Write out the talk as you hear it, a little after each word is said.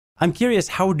I'm curious,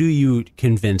 how do you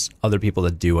convince other people to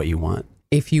do what you want?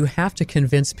 If you have to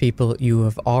convince people, you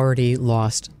have already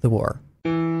lost the war.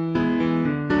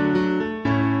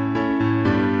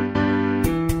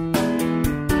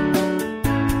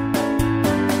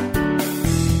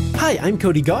 Hi, I'm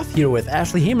Cody Goff here with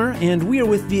Ashley Hamer, and we are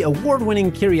with the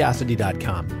award-winning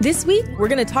Curiosity.com. This week, we're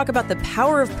going to talk about the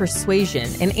power of persuasion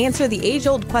and answer the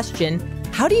age-old question,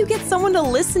 how do you get someone to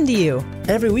listen to you?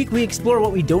 Every week, we explore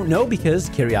what we don't know because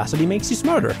curiosity makes you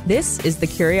smarter. This is the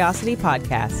Curiosity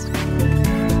Podcast.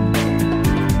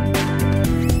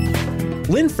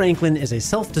 Lynn Franklin is a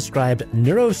self-described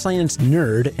neuroscience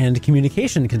nerd and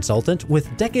communication consultant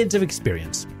with decades of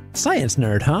experience. Science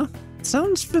nerd, huh?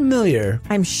 Sounds familiar.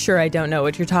 I'm sure I don't know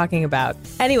what you're talking about.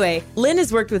 Anyway, Lynn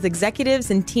has worked with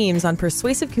executives and teams on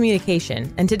persuasive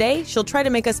communication, and today she'll try to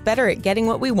make us better at getting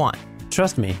what we want.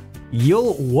 Trust me,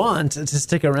 you'll want to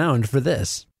stick around for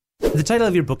this. The title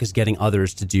of your book is Getting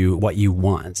Others to Do What You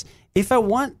Want. If I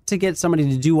want to get somebody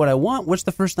to do what I want, what's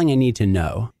the first thing I need to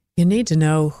know? You need to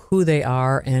know who they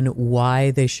are and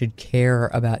why they should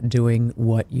care about doing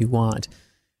what you want.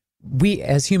 We,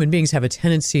 as human beings, have a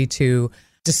tendency to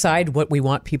decide what we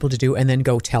want people to do and then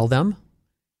go tell them.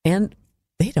 And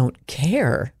they don't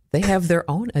care. They have their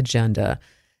own agenda.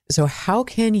 So how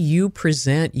can you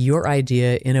present your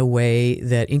idea in a way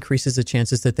that increases the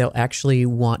chances that they'll actually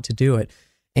want to do it?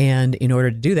 And in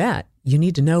order to do that, you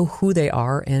need to know who they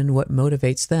are and what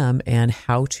motivates them and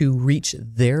how to reach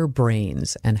their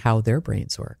brains and how their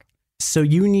brains work. So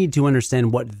you need to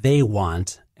understand what they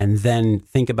want and then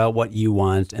think about what you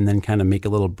want and then kind of make a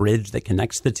little bridge that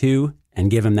connects the two and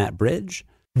give them that bridge?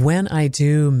 When I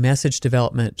do message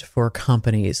development for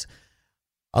companies,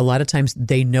 a lot of times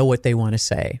they know what they want to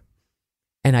say.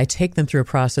 And I take them through a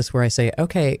process where I say,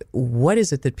 okay, what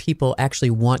is it that people actually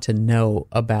want to know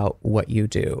about what you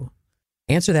do?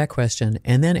 Answer that question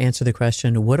and then answer the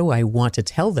question, what do I want to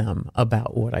tell them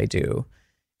about what I do?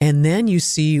 And then you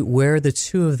see where the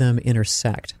two of them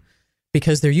intersect,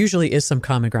 because there usually is some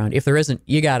common ground. If there isn't,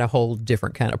 you got a whole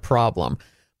different kind of problem.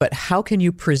 But how can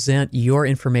you present your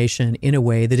information in a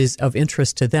way that is of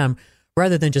interest to them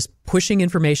rather than just pushing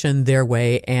information their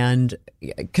way? And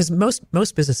because most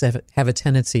businesses have a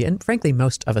tendency, and frankly,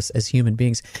 most of us as human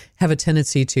beings have a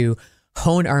tendency to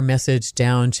hone our message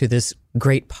down to this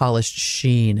great polished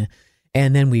sheen.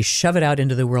 And then we shove it out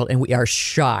into the world and we are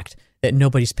shocked that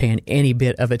nobody's paying any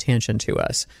bit of attention to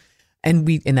us. And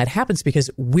that happens because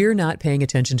we're not paying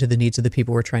attention to the needs of the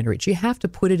people we're trying to reach. You have to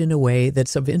put it in a way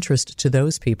that's of interest to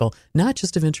those people, not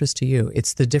just of interest to you.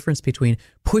 It's the difference between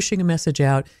pushing a message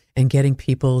out and getting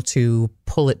people to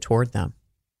pull it toward them.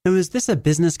 Now, is this a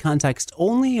business context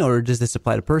only, or does this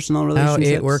apply to personal relationships?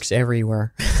 Oh, it works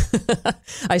everywhere.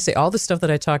 I say all the stuff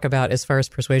that I talk about as far as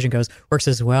persuasion goes works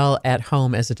as well at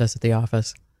home as it does at the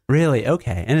office. Really?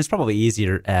 Okay. And it's probably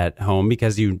easier at home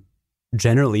because you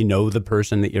generally know the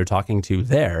person that you're talking to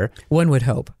there. One would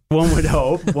hope. One would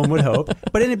hope.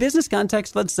 But in a business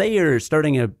context, let's say you're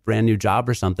starting a brand new job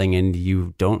or something and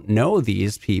you don't know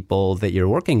these people that you're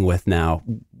working with now.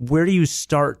 Where do you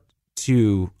start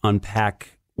to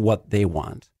unpack what they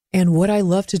want? And what I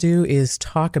love to do is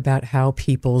talk about how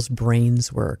people's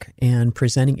brains work and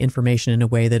presenting information in a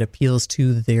way that appeals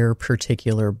to their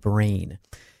particular brain.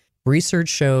 Research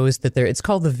shows that it's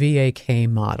called the VAK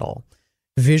model.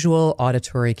 Visual,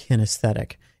 auditory,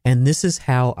 kinesthetic. And this is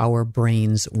how our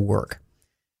brains work.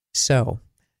 So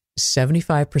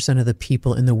 75% of the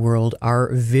people in the world are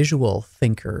visual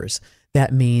thinkers.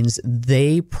 That means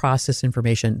they process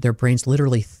information. Their brains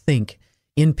literally think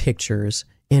in pictures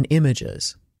and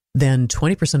images. Then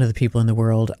 20% of the people in the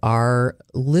world are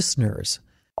listeners,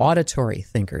 auditory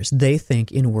thinkers. They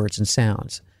think in words and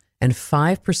sounds. And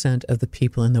 5% of the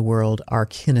people in the world are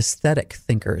kinesthetic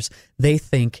thinkers. They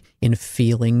think in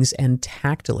feelings and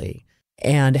tactily.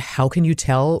 And how can you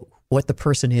tell what the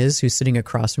person is who's sitting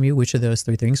across from you, which of those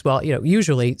three things? Well,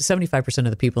 usually 75%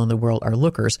 of the people in the world are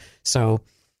lookers. So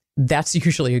that's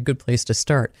usually a good place to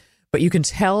start. But you can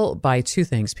tell by two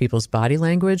things, people's body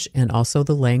language and also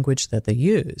the language that they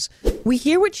use. We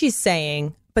hear what she's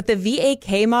saying, but the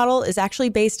VAK model is actually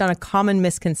based on a common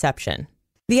misconception.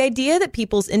 The idea that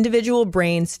people's individual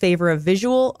brains favor a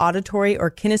visual, auditory, or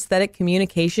kinesthetic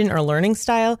communication or learning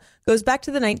style goes back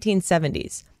to the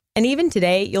 1970s. And even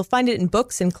today, you'll find it in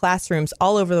books and classrooms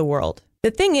all over the world.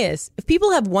 The thing is, if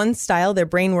people have one style their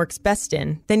brain works best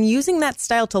in, then using that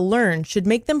style to learn should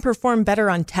make them perform better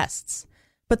on tests.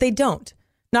 But they don't.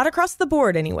 Not across the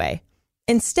board, anyway.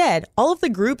 Instead, all of the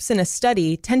groups in a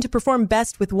study tend to perform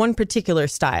best with one particular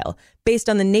style, based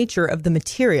on the nature of the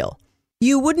material.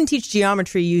 You wouldn't teach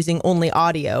geometry using only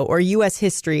audio or U.S.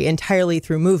 history entirely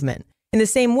through movement. In the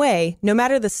same way, no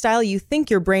matter the style you think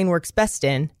your brain works best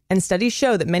in, and studies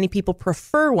show that many people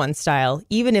prefer one style,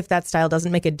 even if that style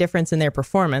doesn't make a difference in their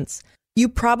performance, you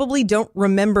probably don't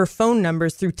remember phone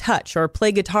numbers through touch or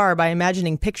play guitar by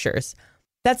imagining pictures.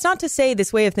 That's not to say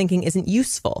this way of thinking isn't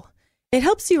useful. It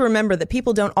helps you remember that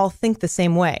people don't all think the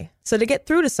same way. So to get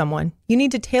through to someone, you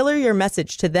need to tailor your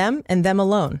message to them and them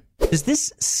alone. Does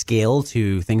this scale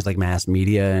to things like mass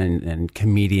media and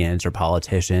comedians or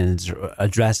politicians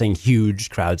addressing huge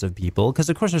crowds of people? Because,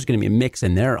 of course, there's going to be a mix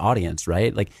in their audience,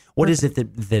 right? Like, what is it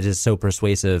that is so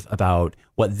persuasive about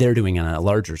what they're doing on a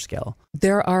larger scale?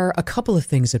 There are a couple of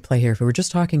things at play here. If we were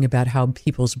just talking about how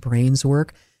people's brains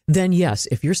work, then yes,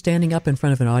 if you're standing up in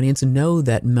front of an audience, know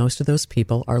that most of those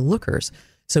people are lookers.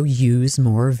 So use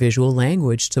more visual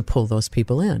language to pull those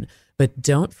people in. But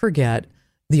don't forget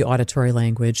the auditory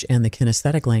language and the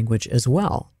kinesthetic language as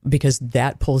well, because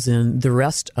that pulls in the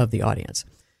rest of the audience.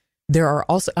 There are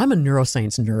also, I'm a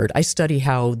neuroscience nerd. I study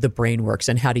how the brain works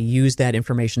and how to use that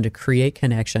information to create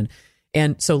connection.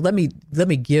 And so let me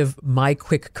give my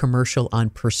quick commercial on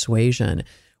persuasion,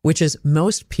 which is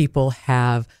most people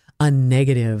have a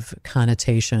negative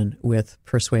connotation with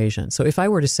persuasion. So if I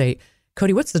were to say,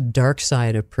 Cody, what's the dark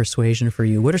side of persuasion for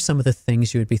you? What are some of the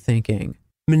things you would be thinking?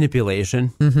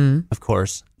 Manipulation, of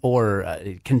course, or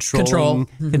control,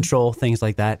 things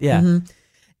like that. Yeah. Mm-hmm.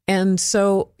 And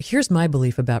so here's my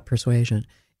belief about persuasion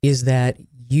is that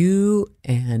you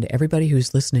and everybody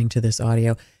who's listening to this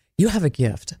audio, you have a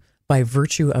gift by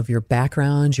virtue of your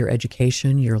background, your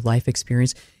education, your life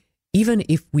experience. Even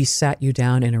if we sat you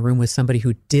down in a room with somebody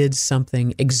who did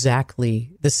something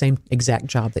exactly the same exact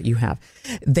job that you have,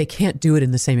 they can't do it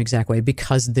in the same exact way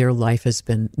because their life has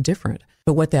been different.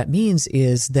 But what that means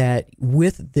is that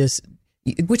with this,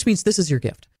 which means this is your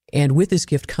gift, and with this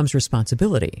gift comes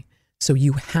responsibility. So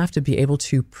you have to be able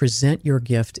to present your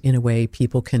gift in a way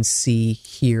people can see,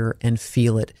 hear, and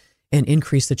feel it, and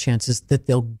increase the chances that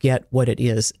they'll get what it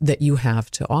is that you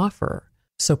have to offer.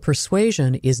 So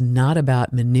persuasion is not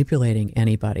about manipulating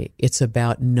anybody. It's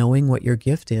about knowing what your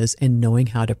gift is and knowing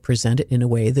how to present it in a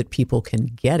way that people can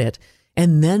get it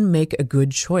and then make a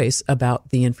good choice about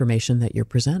the information that you're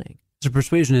presenting. So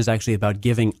persuasion is actually about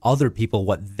giving other people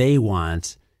what they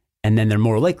want, and then they're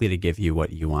more likely to give you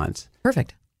what you want.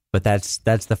 Perfect. But that's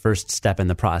the first step in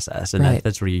the process, and right.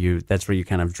 that's where you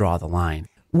kind of draw the line.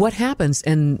 What happens,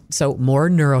 and so more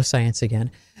neuroscience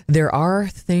again, there are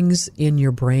things in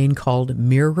your brain called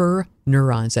mirror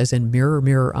neurons, as in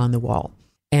mirror on the wall.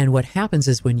 And what happens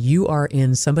is when you are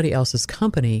in somebody else's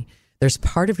company, there's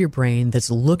part of your brain that's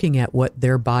looking at what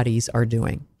their bodies are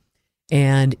doing.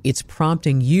 And it's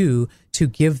prompting you to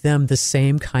give them the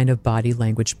same kind of body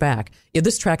language back. Yeah,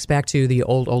 this tracks back to the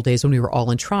old days when we were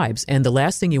all in tribes. And the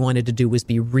last thing you wanted to do was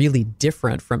be really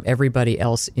different from everybody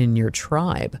else in your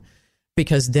tribe,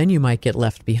 because then you might get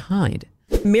left behind.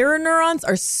 Mirror neurons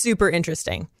are super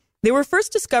interesting. They were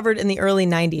first discovered in the early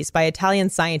 90s by Italian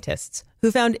scientists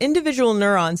who found individual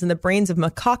neurons in the brains of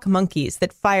macaque monkeys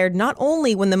that fired not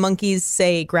only when the monkeys,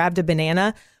 say, grabbed a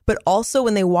banana, but also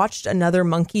when they watched another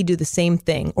monkey do the same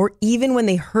thing, or even when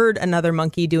they heard another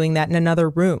monkey doing that in another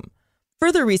room.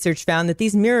 Further research found that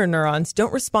these mirror neurons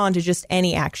don't respond to just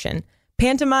any action.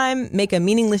 Pantomime, make a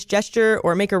meaningless gesture,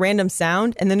 or make a random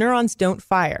sound, and the neurons don't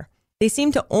fire. They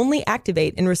seem to only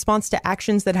activate in response to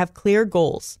actions that have clear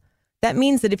goals. That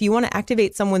means that if you want to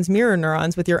activate someone's mirror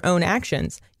neurons with your own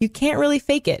actions, you can't really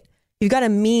fake it. You've got to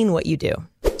mean what you do.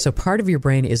 So part of your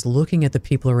brain is looking at the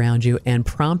people around you and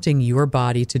prompting your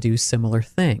body to do similar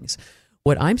things.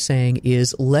 What I'm saying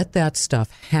is let that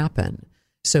stuff happen.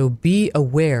 So be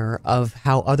aware of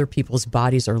how other people's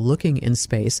bodies are looking in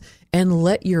space and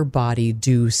let your body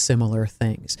do similar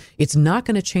things. It's not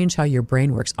going to change how your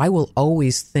brain works. I will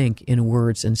always think in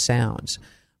words and sounds.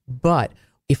 But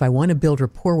if I want to build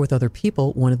rapport with other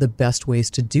people, one of the best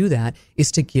ways to do that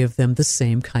is to give them the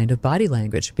same kind of body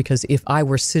language. Because if I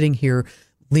were sitting here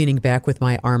leaning back with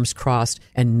my arms crossed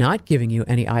and not giving you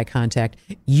any eye contact,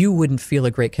 you wouldn't feel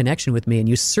a great connection with me, and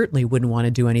you certainly wouldn't want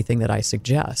to do anything that I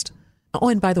suggest. Oh,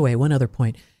 and by the way, one other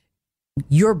point.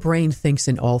 Your brain thinks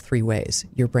in all three ways.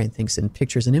 Your brain thinks in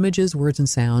pictures and images, words and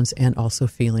sounds, and also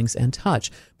feelings and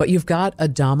touch. But you've got a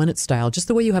dominant style, just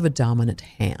the way you have a dominant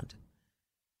hand.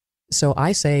 So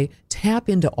I say tap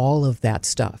into all of that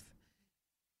stuff.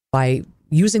 By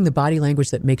using the body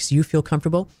language that makes you feel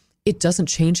comfortable, it doesn't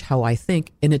change how I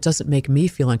think, and it doesn't make me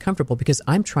feel uncomfortable because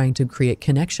I'm trying to create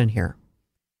connection here.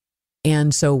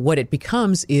 And so what it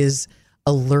becomes is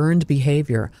a learned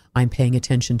behavior. I'm paying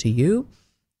attention to you.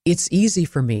 It's easy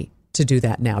for me to do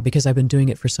that now because I've been doing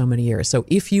it for so many years. So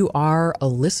if you are a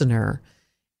listener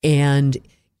and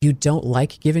you don't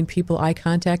like giving people eye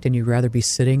contact and you'd rather be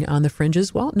sitting on the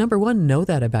fringes, well, number one, know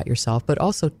that about yourself, but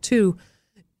also two,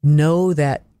 know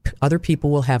that other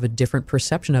people will have a different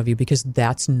perception of you because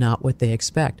that's not what they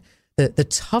expect. The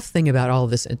tough thing about all of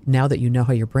this, now that you know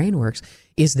how your brain works,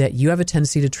 is that you have a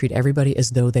tendency to treat everybody as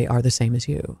though they are the same as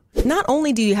you. Not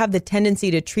only do you have the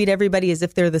tendency to treat everybody as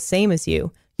if they're the same as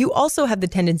you, you also have the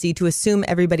tendency to assume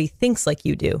everybody thinks like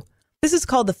you do. This is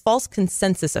called the false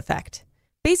consensus effect.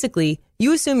 Basically,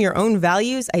 you assume your own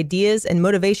values, ideas, and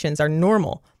motivations are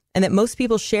normal, and that most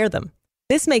people share them.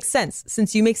 This makes sense,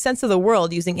 since you make sense of the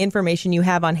world using information you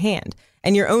have on hand,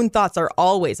 and your own thoughts are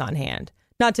always on hand.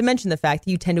 Not to mention the fact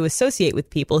that you tend to associate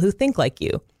with people who think like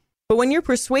you. But when you're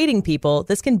persuading people,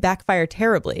 this can backfire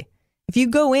terribly. If you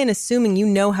go in assuming you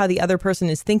know how the other person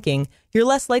is thinking, you're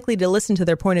less likely to listen to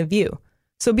their point of view.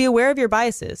 So be aware of your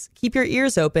biases, keep your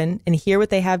ears open, and hear what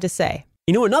they have to say.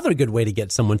 You know, another good way to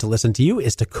get someone to listen to you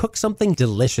is to cook something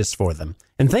delicious for them.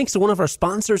 And thanks to one of our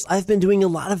sponsors, I've been doing a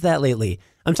lot of that lately.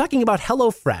 I'm talking about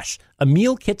HelloFresh, a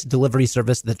meal kit delivery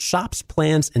service that shops,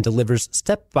 plans, and delivers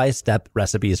step-by-step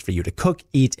recipes for you to cook,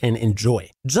 eat, and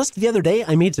enjoy. Just the other day,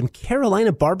 I made some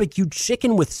Carolina barbecue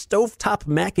chicken with stovetop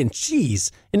mac and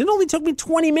cheese, and it only took me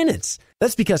 20 minutes.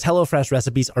 That's because HelloFresh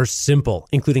recipes are simple,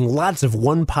 including lots of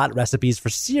one-pot recipes for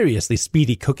seriously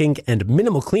speedy cooking and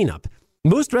minimal cleanup.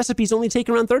 Most recipes only take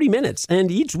around 30 minutes, and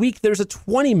each week there's a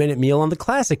 20-minute meal on the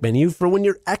classic menu for when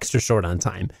you're extra short on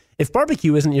time. If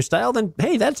barbecue isn't your style, then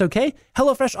hey, that's okay.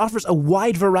 HelloFresh offers a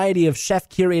wide variety of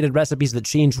chef-curated recipes that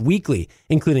change weekly,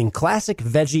 including classic,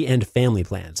 veggie, and family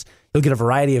plans. You'll get a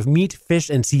variety of meat,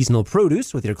 fish, and seasonal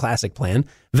produce with your classic plan,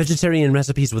 vegetarian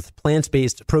recipes with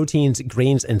plant-based proteins,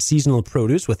 grains, and seasonal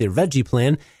produce with your veggie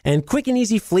plan, and quick and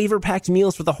easy flavor-packed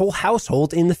meals for the whole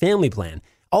household in the family plan.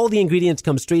 All the ingredients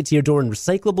come straight to your door in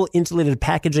recyclable, insulated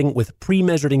packaging with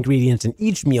pre-measured ingredients in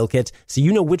each meal kit, so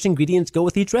you know which ingredients go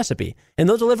with each recipe. And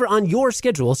they'll deliver on your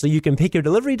schedule, so you can pick your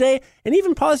delivery day and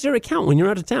even pause your account when you're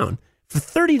out of town. For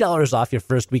 $30 off your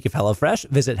first week of HelloFresh,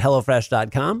 visit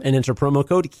HelloFresh.com and enter promo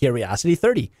code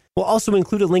Curiosity30. We'll also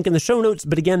include a link in the show notes,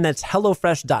 but again, that's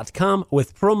HelloFresh.com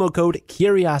with promo code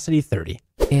Curiosity30.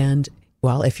 And,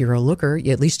 well, if you're a looker,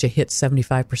 at least you hit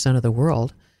 75% of the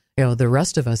world. You know, the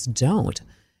rest of us don't.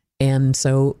 And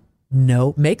so,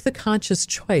 no, make the conscious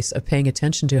choice of paying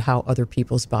attention to how other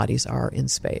people's bodies are in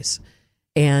space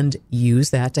and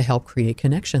use that to help create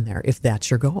connection there, if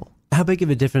that's your goal. How big of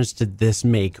a difference did this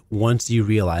make once you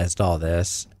realized all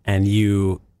this and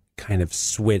you kind of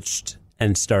switched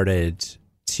and started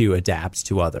to adapt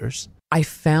to others? I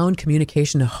found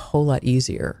communication a whole lot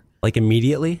easier. Like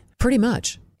immediately? Pretty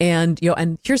much. And, you know,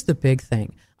 and here's the big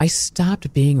thing. I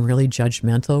stopped being really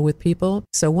judgmental with people.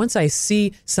 So once I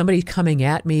see somebody coming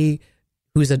at me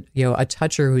who's a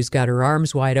toucher who's got her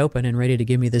arms wide open and ready to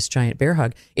give me this giant bear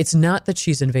hug, it's not that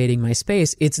she's invading my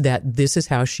space. It's that this is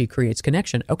how she creates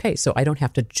connection. Okay, so I don't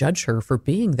have to judge her for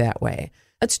being that way.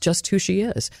 That's just who she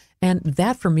is. And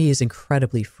that for me is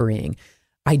incredibly freeing.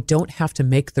 I don't have to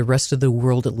make the rest of the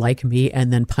world like me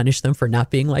and then punish them for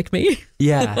not being like me.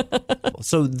 Yeah.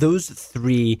 So those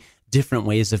three different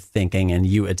ways of thinking and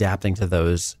you adapting to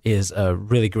those is a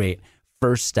really great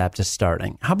first step to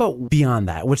starting. How about beyond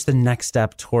that? What's the next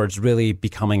step towards really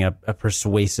becoming a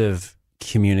persuasive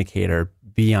communicator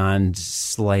beyond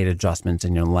slight adjustments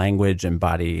in your language and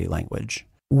body language?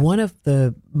 One of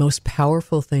the most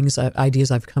powerful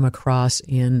ideas I've come across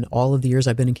in all of the years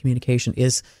I've been in communication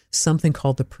is something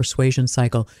called the persuasion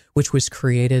cycle, which was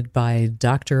created by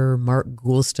Dr. Mark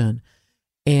Goulston.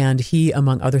 And he,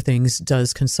 among other things,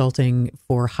 does consulting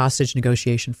for hostage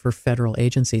negotiation for federal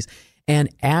agencies. And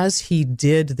as he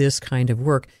did this kind of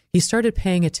work, he started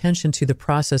paying attention to the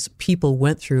process people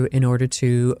went through in order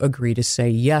to agree to say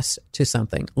yes to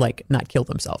something, like not kill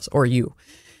themselves or you.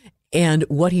 And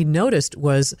what he noticed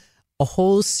was a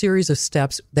whole series of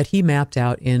steps that he mapped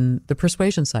out in the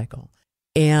persuasion cycle.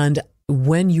 And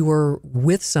when you're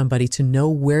with somebody, to know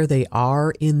where they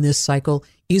are in this cycle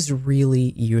is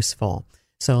really useful.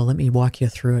 So let me walk you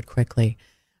through it quickly.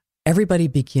 Everybody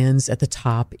begins at the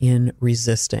top in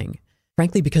resisting,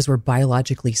 frankly, because we're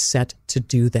biologically set to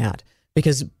do that.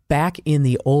 Because back in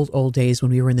the old days when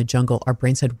we were in the jungle, our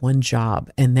brains had one job,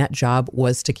 and that job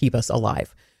was to keep us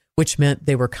alive, which meant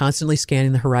they were constantly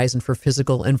scanning the horizon for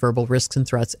physical and verbal risks and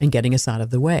threats and getting us out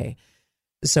of the way.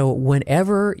 So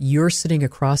whenever you're sitting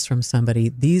across from somebody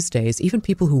these days, even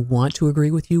people who want to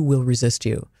agree with you will resist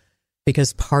you.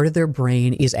 Because part of their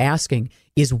brain is asking,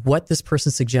 is what this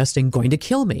person's suggesting going to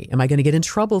kill me? Am I going to get in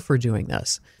trouble for doing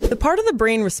this? The part of the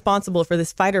brain responsible for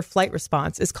this fight or flight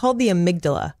response is called the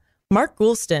amygdala. Mark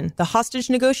Goulston, the hostage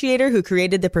negotiator who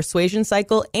created the persuasion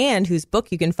cycle and whose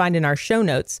book you can find in our show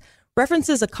notes,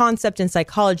 references a concept in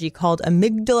psychology called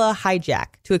amygdala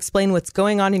hijack to explain what's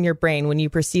going on in your brain when you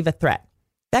perceive a threat.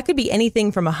 That could be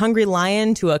anything from a hungry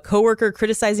lion to a coworker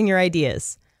criticizing your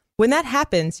ideas. When that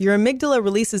happens, your amygdala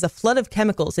releases a flood of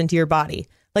chemicals into your body,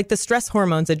 like the stress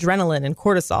hormones adrenaline and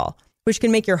cortisol, which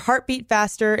can make your heart beat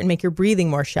faster and make your breathing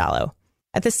more shallow.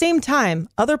 At the same time,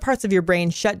 other parts of your brain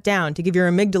shut down to give your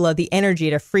amygdala the energy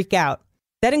to freak out.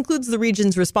 That includes the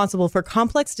regions responsible for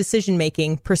complex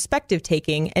decision-making,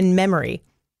 perspective-taking, and memory.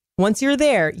 Once you're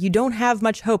there, you don't have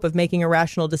much hope of making a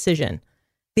rational decision.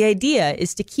 The idea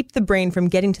is to keep the brain from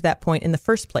getting to that point in the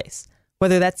first place,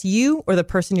 whether that's you or the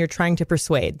person you're trying to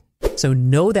persuade. So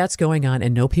know that's going on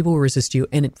and know people will resist you.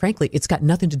 And frankly, it's got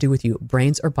nothing to do with you.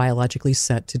 Brains are biologically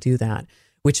set to do that,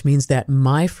 which means that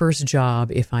my first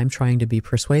job, if I'm trying to be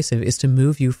persuasive, is to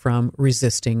move you from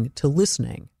resisting to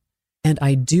listening. And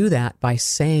I do that by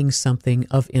saying something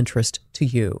of interest to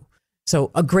you. So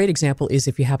a great example is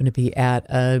if you happen to be at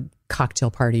a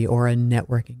cocktail party or a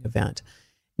networking event.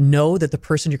 Know that the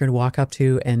person you're going to walk up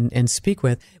to and speak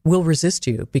with will resist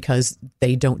you because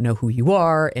they don't know who you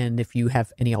are. And if you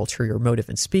have any ulterior motive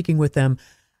in speaking with them,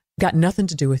 got nothing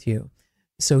to do with you.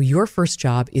 So your first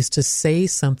job is to say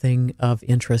something of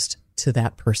interest to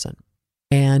that person.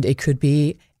 And it could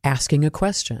be asking a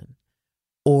question,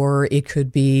 or it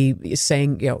could be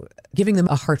saying, giving them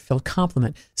a heartfelt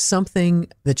compliment, something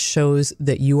that shows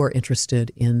that you are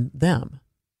interested in them.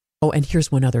 Oh, and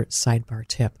here's one other sidebar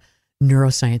tip.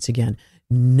 Neuroscience again.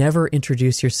 Never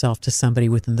introduce yourself to somebody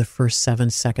within the first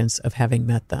 7 seconds of having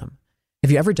met them.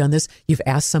 Have you ever done this? You've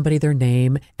asked somebody their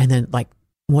name, and then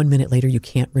 1 minute later, you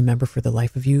can't remember for the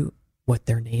life of you what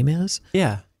their name is?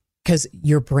 Yeah. Because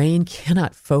your brain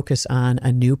cannot focus on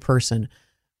a new person.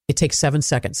 It takes 7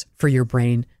 seconds for your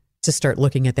brain to start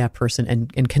looking at that person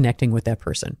and connecting with that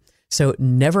person. So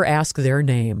never ask their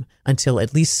name until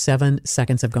at least 7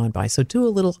 seconds have gone by. So do a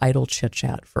little idle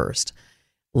chit-chat first.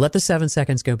 Let the 7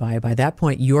 seconds go by. By that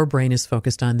point, your brain is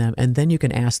focused on them, and then you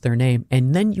can ask their name,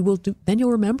 and then you'll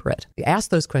remember it. Ask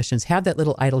those questions. Have that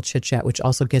little idle chit chat, which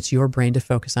also gets your brain to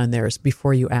focus on theirs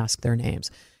before you ask their names.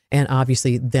 And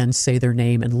obviously, then say their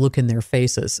name and look in their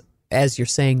faces as you're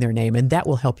saying their name, and that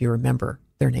will help you remember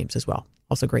their names as well.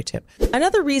 Also, great tip.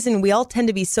 Another reason we all tend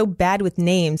to be so bad with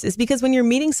names is because when you're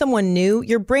meeting someone new,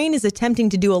 your brain is attempting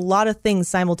to do a lot of things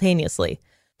simultaneously.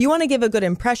 You want to give a good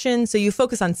impression, so you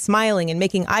focus on smiling and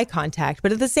making eye contact,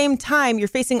 but at the same time, you're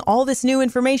facing all this new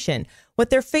information,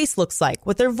 what their face looks like,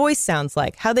 what their voice sounds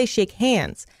like, how they shake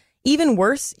hands. Even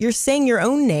worse, you're saying your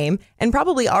own name and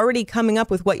probably already coming up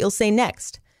with what you'll say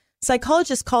next.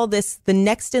 Psychologists call this the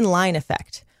next in line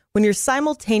effect. When you're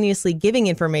simultaneously giving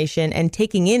information and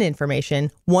taking in information,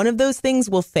 one of those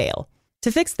things will fail.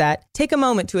 To fix that, take a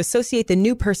moment to associate the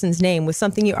new person's name with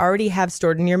something you already have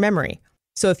stored in your memory.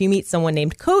 So if you meet someone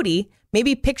named Cody,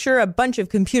 maybe picture a bunch of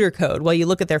computer code while you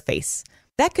look at their face.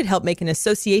 That could help make an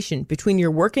association between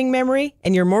your working memory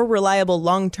and your more reliable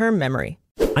long-term memory.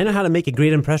 I know how to make a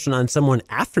great impression on someone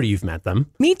after you've met them.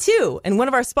 Me too, and one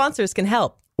of our sponsors can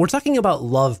help. We're talking about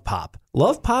Love Pop.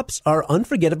 Love Pops are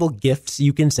unforgettable gifts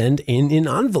you can send in an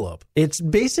envelope. It's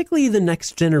basically the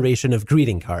next generation of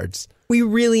greeting cards. We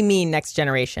really mean next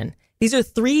generation. These are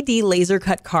 3D laser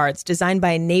cut cards designed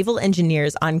by naval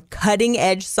engineers on cutting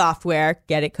edge software.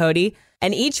 Get it, Cody?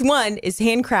 And each one is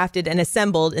handcrafted and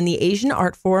assembled in the Asian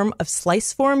art form of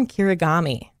slice form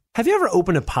kirigami. Have you ever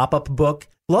opened a pop-up book?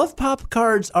 Love Pop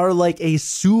cards are like a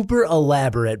super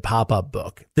elaborate pop-up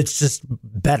book that's just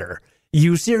better.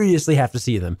 You seriously have to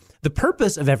see them. The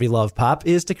purpose of every Love Pop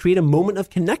is to create a moment of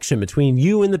connection between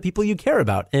you and the people you care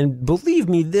about. And believe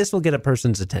me, this will get a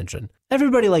person's attention.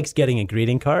 Everybody likes getting a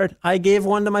greeting card. I gave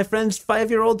one to my friend's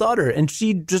 5-year-old daughter, and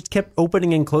she just kept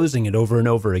opening and closing it over and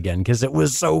over again because it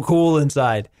was so cool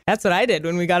inside. That's what I did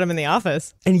when we got them in the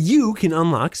office. And you can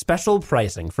unlock special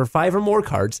pricing for 5 or more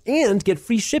cards and get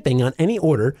free shipping on any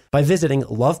order by visiting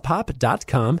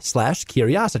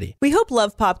lovepop.com/curiosity. We hope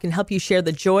Love Pop can help you share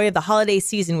the joy of the holiday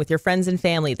season with your friends and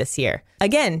family this year.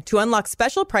 Again, to unlock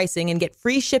special pricing and get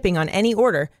free shipping on any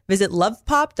order, visit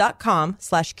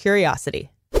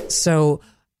lovepop.com/curiosity. So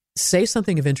say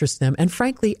something of interest to them and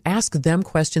frankly, ask them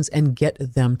questions and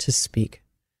get them to speak.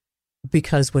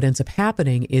 Because what ends up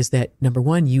happening is that, number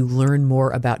one, you learn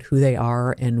more about who they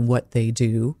are and what they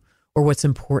do or what's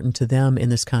important to them in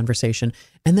this conversation.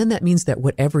 And then that means that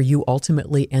whatever you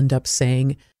ultimately end up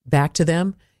saying back to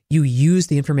them, you use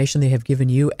the information they have given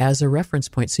you as a reference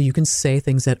point so you can say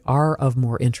things that are of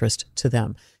more interest to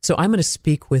them. So I'm going to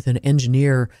speak with an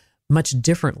engineer much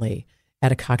differently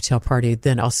at a cocktail party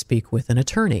than I'll speak with an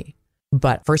attorney.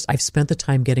 But first, I've spent the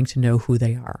time getting to know who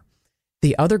they are.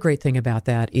 The other great thing about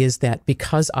that is that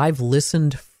because I've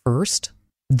listened first,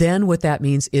 then what that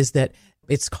means is that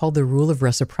it's called the rule of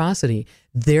reciprocity.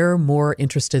 They're more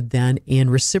interested then in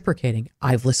reciprocating.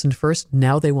 I've listened first.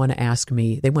 Now they want to ask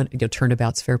me. They want,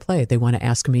 turnabout's fair play. They want to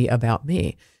ask me about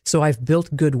me. So I've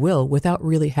built goodwill without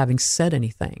really having said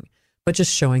anything, but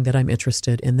just showing that I'm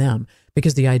interested in them.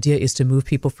 Because the idea is to move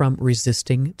people from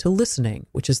resisting to listening,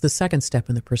 which is the second step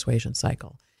in the persuasion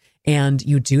cycle. And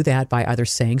you do that by either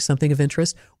saying something of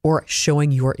interest or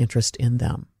showing your interest in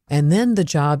them. And then the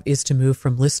job is to move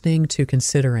from listening to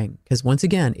considering. Because once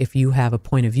again, if you have a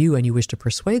point of view and you wish to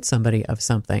persuade somebody of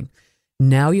something,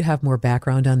 now you have more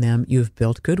background on them, you've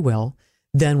built goodwill.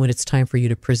 Then when it's time for you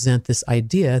to present this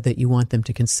idea that you want them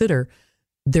to consider,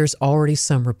 there's already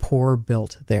some rapport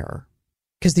built there.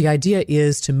 Because the idea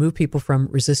is to move people from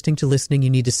resisting to listening, you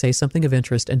need to say something of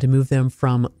interest, and to move them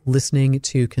from listening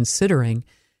to considering,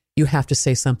 you have to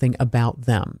say something about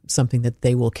them, something that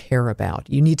they will care about.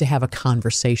 You need to have a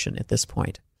conversation at this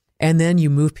point. And then you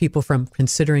move people from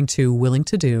considering to willing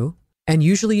to do. And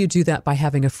usually you do that by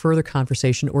having a further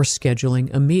conversation or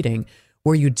scheduling a meeting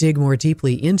where you dig more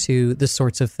deeply into the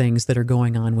sorts of things that are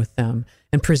going on with them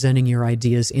and presenting your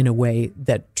ideas in a way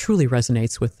that truly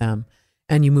resonates with them.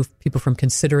 And you move people from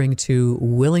considering to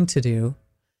willing to do,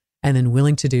 and then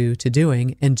willing to do to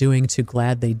doing, and doing to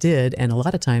glad they did, and a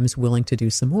lot of times willing to do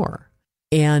some more.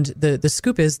 And the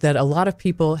scoop is that a lot of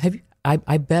people have,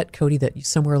 I bet, Cody, that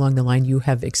somewhere along the line you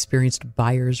have experienced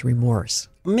buyer's remorse.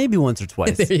 Maybe once or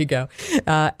twice. There you go.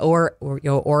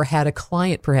 Or had a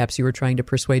client perhaps you were trying to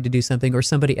persuade to do something, or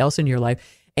somebody else in your life,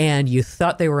 and you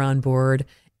thought they were on board,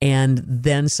 and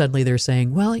then suddenly they're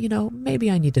saying, well, maybe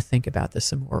I need to think about this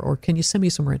some more, or can you send me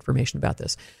some more information about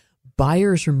this?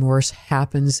 Buyer's remorse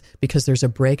happens because there's a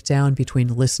breakdown between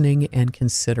listening and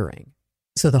considering.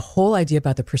 So the whole idea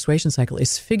about the persuasion cycle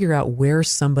is figure out where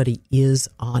somebody is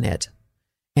on it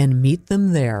and meet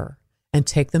them there and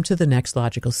take them to the next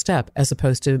logical step, as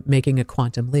opposed to making a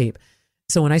quantum leap.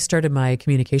 So when I started my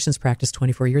communications practice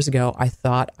 24 years ago, I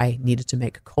thought I needed to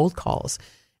make cold calls.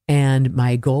 And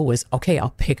my goal was, okay,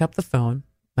 I'll pick up the phone.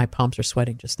 My palms are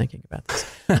sweating just thinking about this.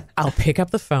 I'll pick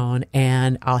up the phone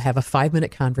and I'll have a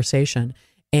 5-minute conversation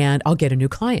and I'll get a new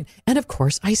client. And of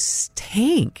course, I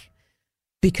stink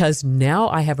because now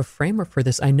I have a framework for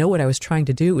this. I know what I was trying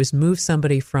to do is move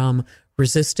somebody from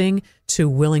resisting to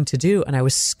willing to do. And I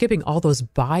was skipping all those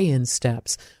buy-in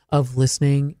steps of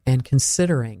listening and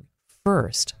considering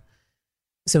first.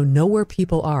 So know where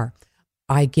people are.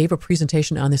 I gave a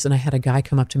presentation on this and I had a guy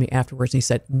come up to me afterwards and he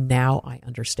said, now I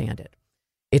understand it.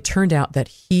 It turned out that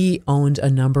he owned a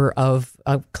number of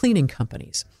cleaning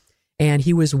companies, and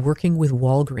he was working with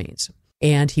Walgreens,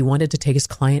 and he wanted to take his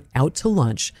client out to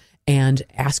lunch and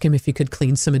ask him if he could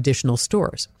clean some additional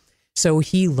stores. So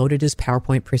he loaded his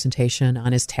PowerPoint presentation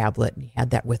on his tablet, and he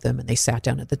had that with him, and they sat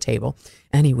down at the table,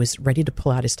 and he was ready to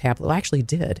pull out his tablet. Well, actually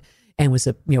did, and was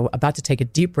about to take a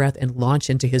deep breath and launch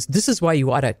into his, this is why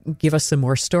you ought to give us some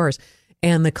more stores.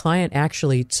 And the client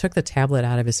actually took the tablet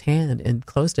out of his hand and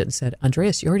closed it and said,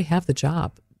 Andreas, you already have the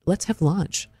job. Let's have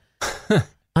lunch.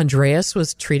 Andreas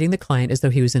was treating the client as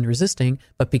though he was in resisting,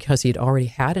 but because he had already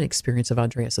had an experience of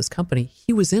Andreas's company,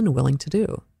 he was in willing to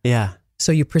do. Yeah.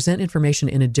 So you present information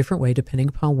in a different way depending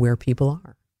upon where people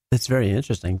are. That's very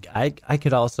interesting. I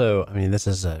could also, this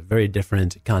is a very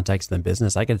different context than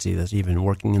business. I could see this even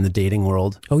working in the dating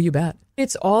world. Oh, you bet.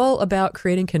 It's all about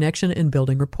creating connection and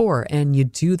building rapport. And you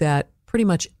do that pretty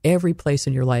much every place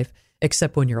in your life,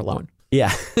 except when you're alone.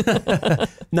 Yeah.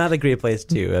 Not a great place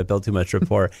to build too much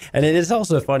rapport. And it is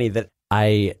also funny that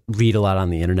I read a lot on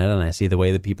the internet and I see the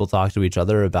way that people talk to each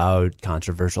other about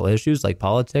controversial issues like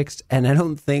politics. And I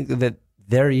don't think that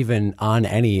they're even on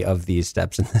any of these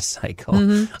steps in this cycle.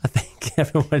 Mm-hmm. I think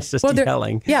everyone's just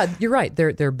yelling. Yeah, you're right.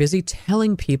 They're busy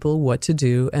telling people what to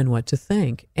do and what to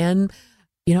think. And,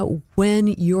 when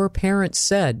your parents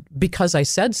said, because I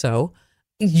said so,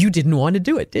 you didn't want to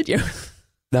do it, did you?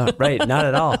 No, right. Not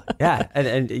at all. Yeah.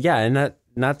 And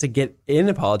not to get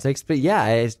into politics, but yeah,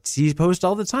 I see posts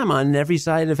all the time on every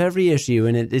side of every issue.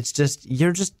 And it's just,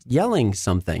 you're just yelling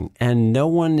something and no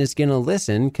one is going to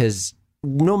listen because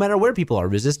no matter where people are,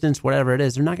 resistance, whatever it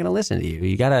is, they're not going to listen to you.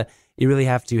 You really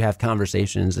have to have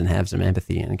conversations and have some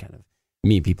empathy and kind of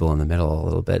meet people in the middle a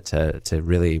little bit to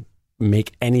really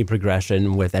make any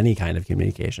progression with any kind of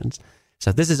communications.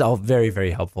 So this is all very,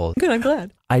 very helpful. Good, I'm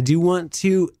glad. I do want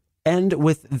to end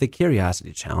with the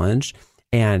curiosity challenge.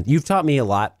 And you've taught me a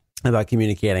lot about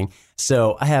communicating.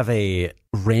 So I have a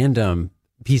random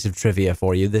piece of trivia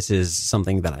for you. This is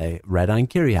something that I read on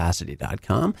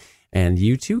curiosity.com. And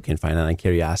you too can find it on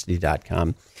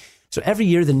curiosity.com. So every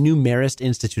year, the new Marist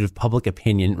Institute of Public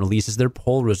Opinion releases their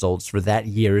poll results for that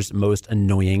year's most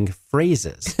annoying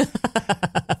phrases.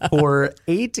 For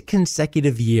 8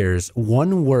 consecutive years,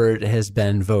 one word has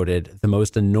been voted the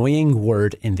most annoying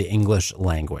word in the English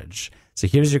language. So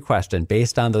here's your question.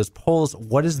 Based on those polls,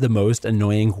 what is the most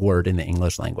annoying word in the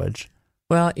English language?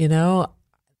 Well,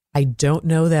 I don't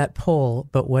know that poll,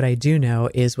 but what I do know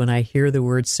is when I hear the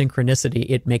word synchronicity,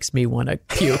 it makes me want to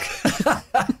puke.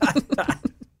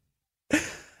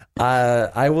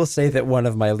 I will say that one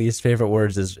of my least favorite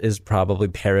words is probably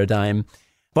paradigm,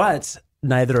 but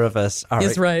neither of us are,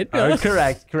 right. are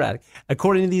correct.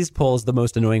 According to these polls, the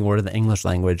most annoying word in the English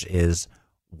language is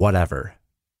whatever.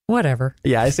 Whatever.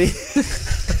 Yeah, I see.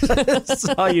 I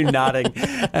saw you nodding.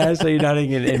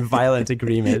 In violent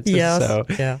agreement. Yes. So,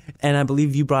 yeah. And I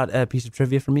believe you brought a piece of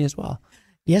trivia for me as well.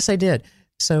 Yes, I did.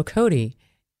 So, Cody,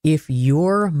 if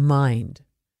your mind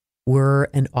were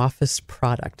an office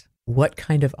product, what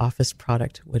kind of office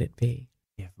product would it be?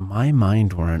 If my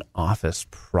mind were an office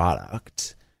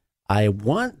product, I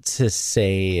want to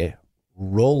say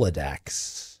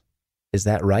Rolodex. Is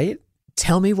that right?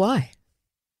 Tell me why.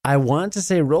 I want to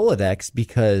say Rolodex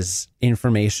because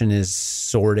information is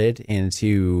sorted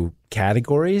into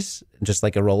categories, just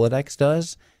like a Rolodex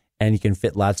does. And you can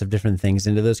fit lots of different things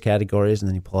into those categories. And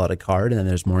then you pull out a card and then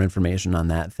there's more information on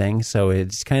that thing. So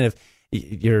it's kind of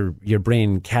your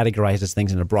brain categorizes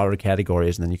things into broader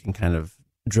categories and then you can kind of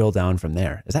drill down from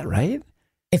there. Is that right?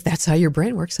 If that's how your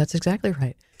brain works, that's exactly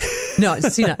right. No,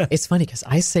 it's funny because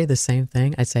I say the same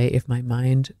thing. I say if my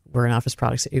mind were an office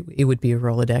product, it would be a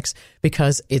Rolodex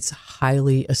because it's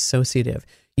highly associative.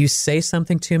 You say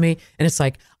something to me and it's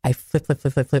like I flip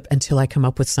until I come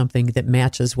up with something that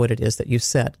matches what it is that you've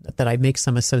said, that I make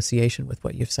some association with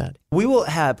what you've said. We will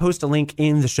post a link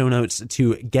in the show notes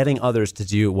to getting others to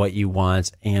do what you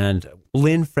want. And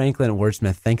Lynn Franklin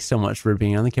Wordsmith, thanks so much for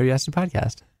being on the Curiosity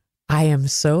Podcast. I am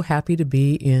so happy to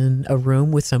be in a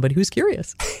room with somebody who's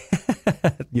curious.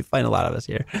 You find a lot of us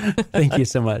here. Thank you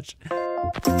so much.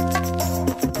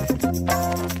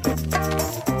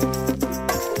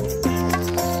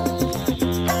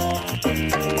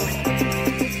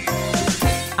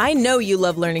 I know you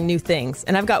love learning new things,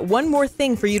 and I've got one more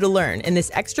thing for you to learn in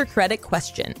this extra credit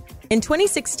question. In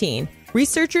 2016,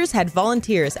 researchers had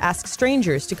volunteers ask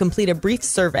strangers to complete a brief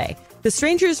survey. The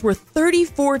strangers were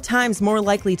 34 times more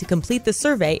likely to complete the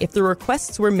survey if the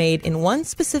requests were made in one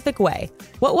specific way.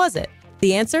 What was it?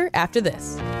 The answer after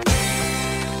this.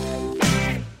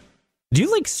 Do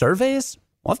you like surveys?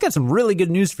 Well, I've got some really good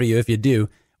news for you if you do.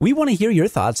 We want to hear your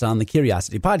thoughts on the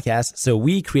Curiosity Podcast, so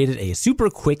we created a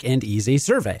super quick and easy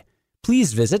survey.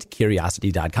 Please visit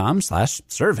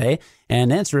curiosity.com/survey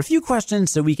and answer a few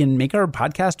questions so we can make our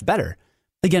podcast better.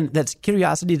 Again, that's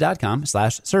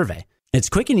curiosity.com/survey. It's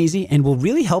quick and easy and will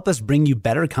really help us bring you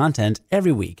better content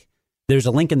every week. There's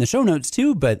a link in the show notes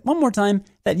too, but one more time,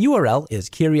 that URL is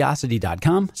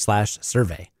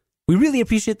curiosity.com/survey. We really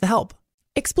appreciate the help.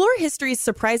 Explore history's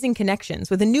surprising connections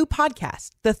with a new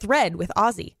podcast, The Thread with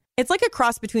Ozzy. It's like a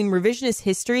cross between revisionist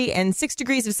history and 6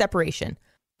 Degrees of Separation.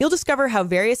 You'll discover how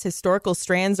various historical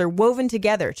strands are woven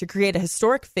together to create a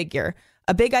historic figure,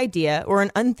 a big idea, or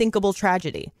an unthinkable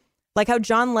tragedy. Like how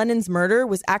John Lennon's murder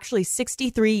was actually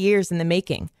 63 years in the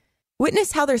making.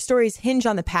 Witness how their stories hinge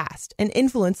on the past and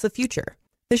influence the future.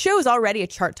 The show is already a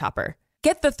chart topper.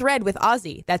 Get The Thread with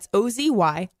Ozzy, that's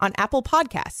OZY, on Apple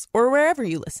Podcasts or wherever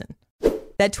you listen.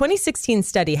 That 2016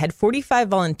 study had 45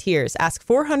 volunteers ask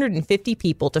 450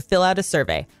 people to fill out a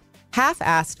survey, half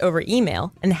asked over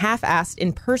email and half asked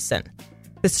in person.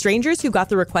 The strangers who got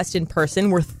the request in person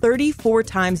were 34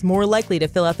 times more likely to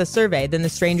fill out the survey than the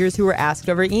strangers who were asked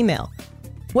over email.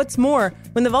 What's more,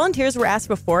 when the volunteers were asked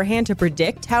beforehand to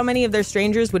predict how many of their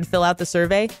strangers would fill out the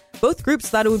survey, both groups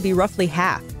thought it would be roughly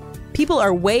half. People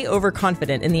are way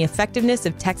overconfident in the effectiveness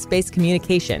of text-based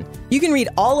communication. You can read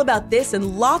all about this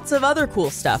and lots of other cool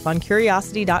stuff on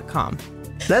curiosity.com.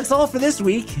 That's all for this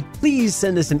week. Please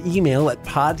send us an email at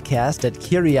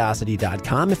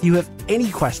podcast@curiosity.com if you have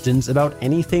any questions about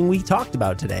anything we talked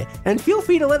about today. And feel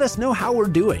free to let us know how we're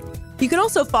doing. You can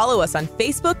also follow us on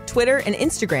Facebook, Twitter, and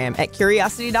Instagram at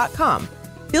curiosity.com.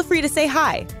 Feel free to say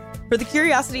hi. For the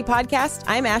Curiosity Podcast,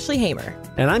 I'm Ashley Hamer.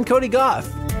 And I'm Cody Goff.